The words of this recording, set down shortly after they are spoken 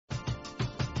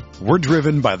We're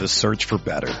driven by the search for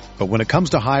better. But when it comes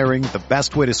to hiring, the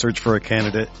best way to search for a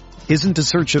candidate isn't to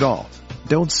search at all.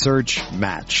 Don't search,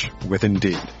 match with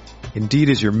Indeed. Indeed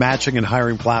is your matching and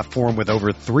hiring platform with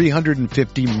over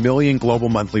 350 million global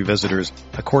monthly visitors,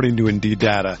 according to Indeed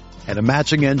data, and a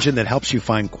matching engine that helps you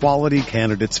find quality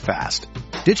candidates fast.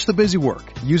 Ditch the busy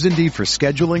work. Use Indeed for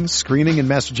scheduling, screening, and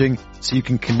messaging so you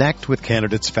can connect with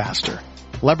candidates faster.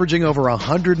 Leveraging over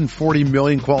 140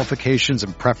 million qualifications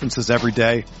and preferences every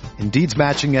day, Indeed's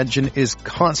matching engine is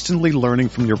constantly learning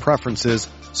from your preferences,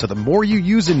 so the more you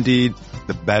use Indeed,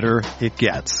 the better it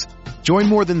gets. Join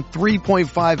more than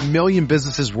 3.5 million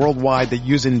businesses worldwide that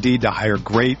use Indeed to hire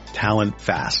great talent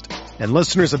fast. And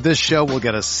listeners of this show will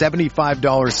get a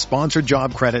 $75 sponsored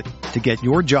job credit to get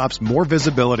your jobs more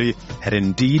visibility at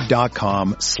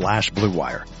Indeed.com/Blue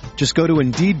Wire. Just go to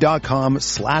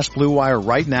Indeed.com/Blue Wire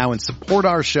right now and support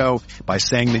our show by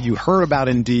saying that you heard about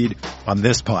Indeed on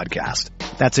this podcast.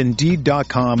 That's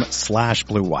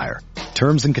Indeed.com/Blue Wire.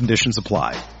 Terms and conditions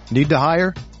apply. Need to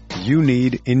hire? You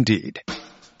need Indeed.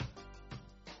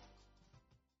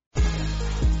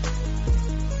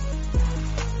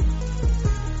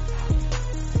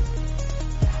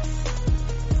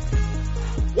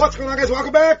 What's going on, guys?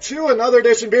 Welcome back to another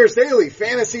edition of Beers Daily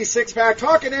Fantasy Six-Pack,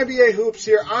 talking NBA hoops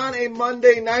here on a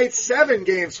Monday night. 7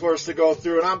 games for us to go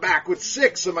through, and I'm back with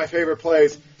 6 of my favorite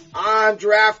plays on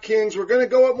DraftKings. We're going to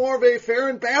go with more of a fair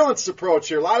and balanced approach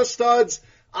here. A lot of studs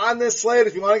on this slate.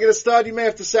 If you want to get a stud, you may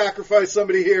have to sacrifice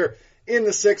somebody here in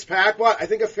the six-pack, but I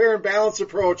think a fair and balanced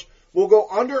approach will go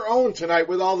under-owned tonight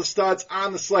with all the studs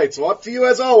on the slate. So up to you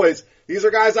as always. These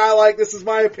are guys I like. This is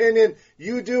my opinion.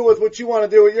 You do with what you want to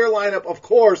do with your lineup, of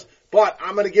course, but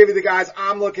I'm going to give you the guys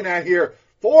I'm looking at here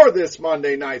for this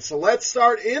Monday night. So let's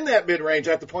start in that mid-range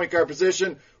at the point guard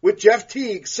position with Jeff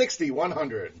Teague,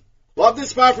 6,100. Love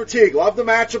this spot for Teague. Love the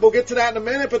matchup. We'll get to that in a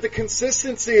minute, but the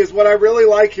consistency is what I really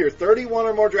like here. 31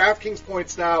 or more DraftKings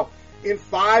points now in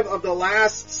 5 of the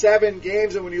last 7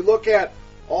 games. And when you look at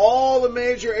all the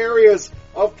major areas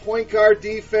of point guard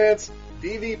defense,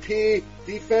 DVP,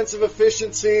 defensive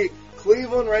efficiency,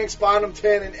 Cleveland ranks bottom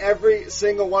 10 in every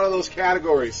single one of those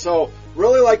categories. So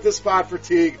really like this spot for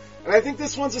Teague. And I think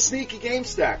this one's a sneaky game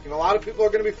stack. And a lot of people are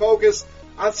going to be focused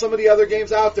on some of the other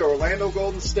games out there. Orlando,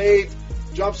 Golden State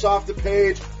jumps off the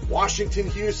page. Washington,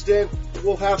 Houston,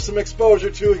 we'll have some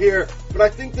exposure to here. But I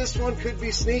think this one could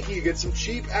be sneaky. You get some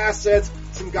cheap assets,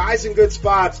 some guys in good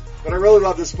spots. But I really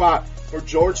love this spot for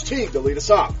George Teague to lead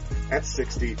us off at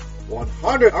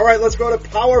 6,100. All right, let's go to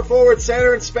power forward,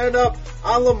 center, and spend up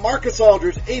on LaMarcus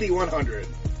Aldridge, 8,100.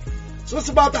 So it's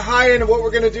about the high end of what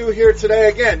we're going to do here today.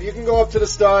 Again, you can go up to the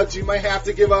studs. You might have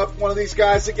to give up one of these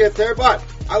guys to get there, but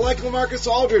I like LaMarcus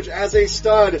Aldridge as a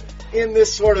stud in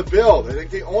this sort of build. I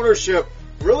think the ownership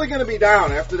really going to be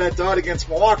down after that dud against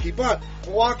Milwaukee, but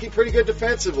Milwaukee pretty good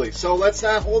defensively, so let's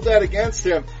not hold that against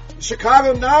him.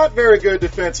 Chicago not very good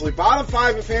defensively. Bottom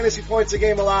 5 in fantasy points a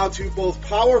game allowed to both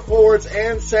power forwards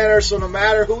and centers, so no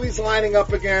matter who he's lining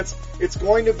up against, it's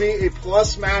going to be a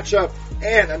plus matchup.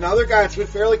 And another guy that's been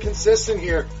fairly consistent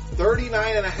here,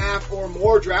 39.5 or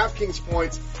more DraftKings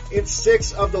points in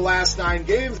 6 of the last 9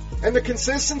 games. And the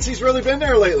consistency's really been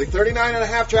there lately. 39.5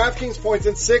 DraftKings points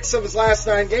in 6 of his last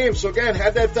 9 games. So again,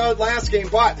 had that dud last game,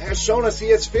 but has shown us he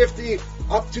has 50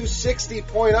 up to 60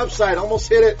 point upside. Almost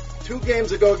hit it 2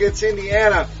 games ago against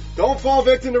Indiana. Don't fall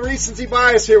victim to recency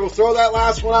bias here. We'll throw that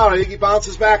last one out. I think he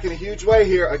bounces back in a huge way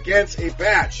here against a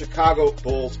bad Chicago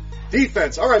Bulls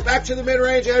defense. All right, back to the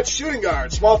mid-range at shooting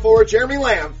guard. Small forward Jeremy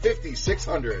Lamb,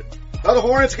 5,600. Now the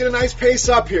Hornets get a nice pace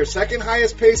up here. Second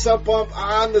highest pace up bump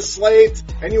on the slate.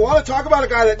 And you want to talk about a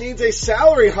guy that needs a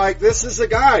salary hike. This is a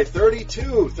guy,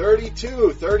 32,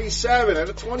 32, 37, and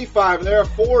a 25, and they're at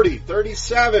 40,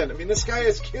 37. I mean, this guy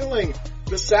is killing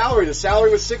the salary. The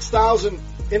salary was $6,000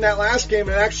 in that last game,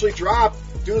 and it actually dropped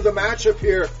due to the matchup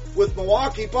here with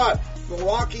Milwaukee. But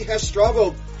Milwaukee has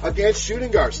struggled against shooting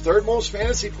guards. Third most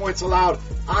fantasy points allowed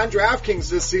on DraftKings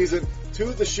this season to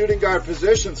the shooting guard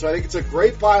position. So I think it's a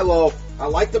great buy low. I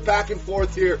like the back and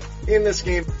forth here in this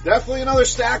game. Definitely another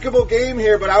stackable game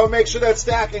here, but I would make sure that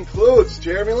stack includes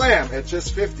Jeremy Lamb at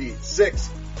just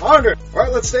 5,600. All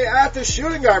right, let's stay at the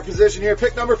shooting guard position here.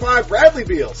 Pick number 5, Bradley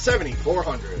Beal,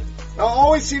 7,400. Now,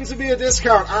 always seems to be a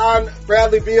discount on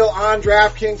Bradley Beal, on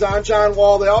DraftKings, on John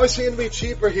Wall. They always seem to be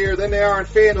cheaper here than they are on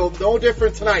FanDuel. No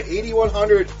different tonight.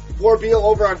 8,100 for Beal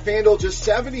over on FanDuel, just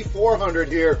 7,400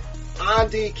 here on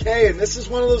DK. And this is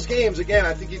one of those games, again,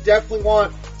 I think you definitely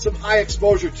want some high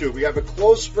exposure to. We have a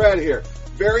close spread here.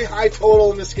 Very high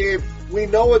total in this game. We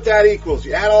know what that equals.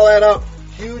 You add all that up,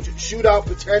 huge shootout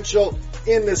potential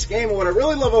in this game. And what I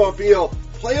really love about Beal,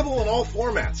 playable in all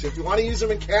formats. If you want to use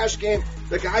him in cash game,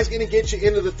 the guy's going to get you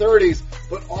into the 30s,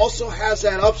 but also has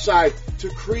that upside to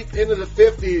creep into the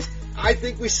 50s. I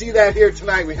think we see that here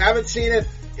tonight. We haven't seen it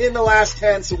in the last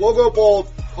 10, so we'll go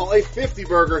bold. Call a 50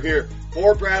 burger here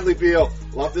for Bradley Beal.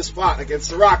 Love this spot against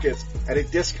the Rockets at a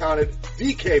discounted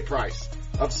DK price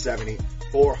of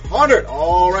 $7,400.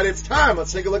 All right, it's time.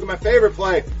 Let's take a look at my favorite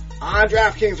play on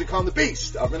DraftKings. We call him the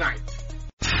Beast of the Night.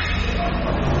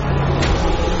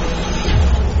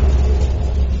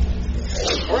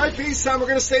 All right, Beast time. We're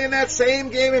going to stay in that same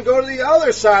game and go to the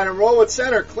other side and roll with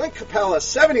center Clint Capella,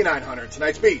 $7,900.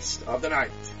 Tonight's Beast of the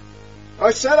Night.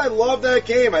 I said I love that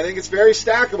game. I think it's very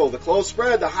stackable. The close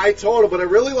spread, the high total, but I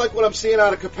really like what I'm seeing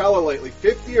out of Capella lately.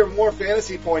 50 or more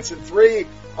fantasy points in 3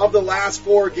 of the last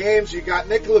 4 games. You got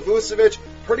Nikola Vucevic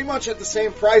pretty much at the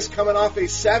same price coming off a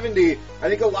 70. I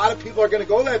think a lot of people are going to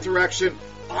go that direction.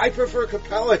 I prefer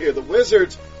Capella here. The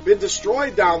Wizards been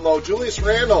destroyed down low. Julius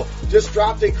Randle just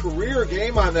dropped a career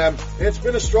game on them, and it's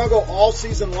been a struggle all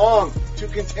season long to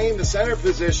contain the center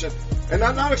position. And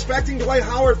I'm not expecting Dwight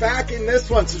Howard back in this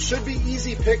one, so it should be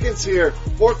easy pickings here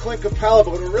for Clint Capella.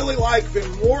 But what I really like, been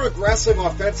more aggressive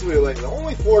offensively lately.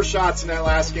 Only 4 shots in that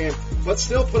last game, but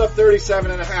still put up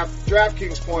 37.5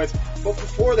 DraftKings points. But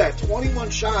before that,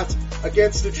 21 shots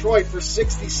against Detroit for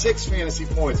 66 fantasy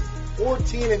points.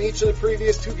 14 in each of the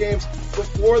previous 2 games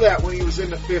before that when he was in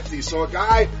the 50s. So a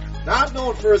guy not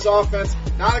known for his offense,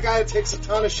 not a guy that takes a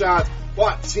ton of shots,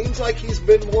 but seems like he's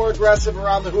been more aggressive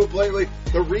around the hoop lately.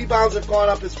 The rebounds have gone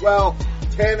up as well.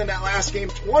 10 in that last game,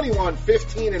 21,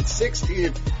 15, and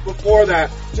 16 before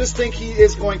that. Just think he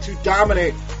is going to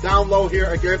dominate down low here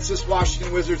against this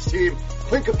Washington Wizards team.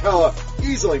 Clint Capella,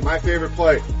 easily my favorite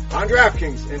play on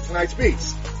DraftKings in tonight's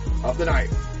Beast of the Night.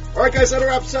 All right, guys, that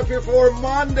wraps up here for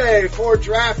Monday for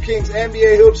DraftKings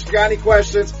NBA Hoops. If you got any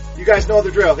questions, you guys know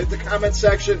the drill. Hit the comment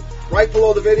section right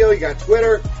below the video. You got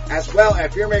Twitter as well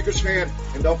at BeerMakersFan.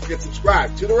 And don't forget to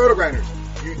subscribe to the RotoGrinders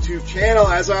YouTube channel.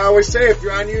 As I always say, if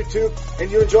you're on YouTube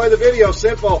and you enjoy the video,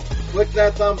 simple. Click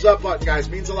that thumbs up button, guys.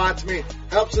 Means a lot to me.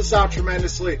 Helps us out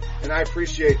tremendously. And I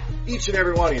appreciate each and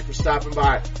every one of you for stopping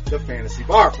by the Fantasy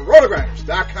Bar. For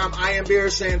RotoGrinders.com, I am Beer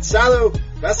saying salut.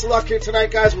 Best of luck here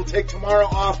tonight, guys. We'll take tomorrow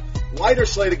off. Lighter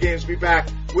slate of games. Be back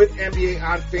with NBA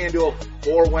on FanDuel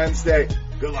for Wednesday.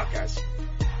 Good luck, guys.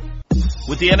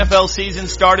 With the NFL season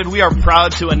started, we are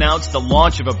proud to announce the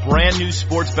launch of a brand new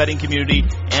sports betting community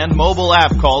and mobile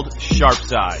app called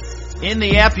SharpSide. In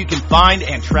the app, you can find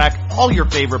and track all your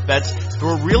favorite bets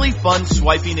through a really fun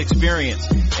swiping experience,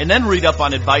 and then read up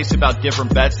on advice about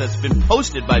different bets that's been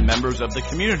posted by members of the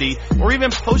community, or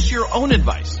even post your own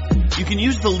advice. You can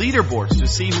use the leaderboards to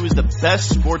see who is the best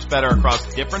sports bettor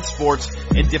across different sports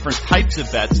and different types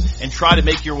of bets, and try to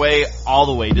make your way all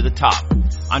the way to the top.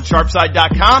 On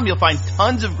SharpSide.com, you'll find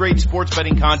tons of great sports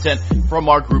betting content from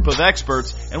our group of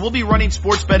experts, and we'll be running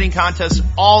sports betting contests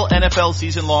all NFL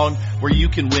season long where you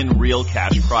can win real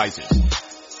cash prizes.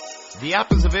 The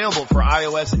app is available for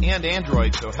iOS and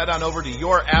Android, so head on over to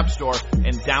your app store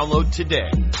and download today.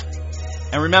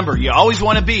 And remember, you always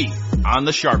want to be on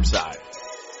the sharp side.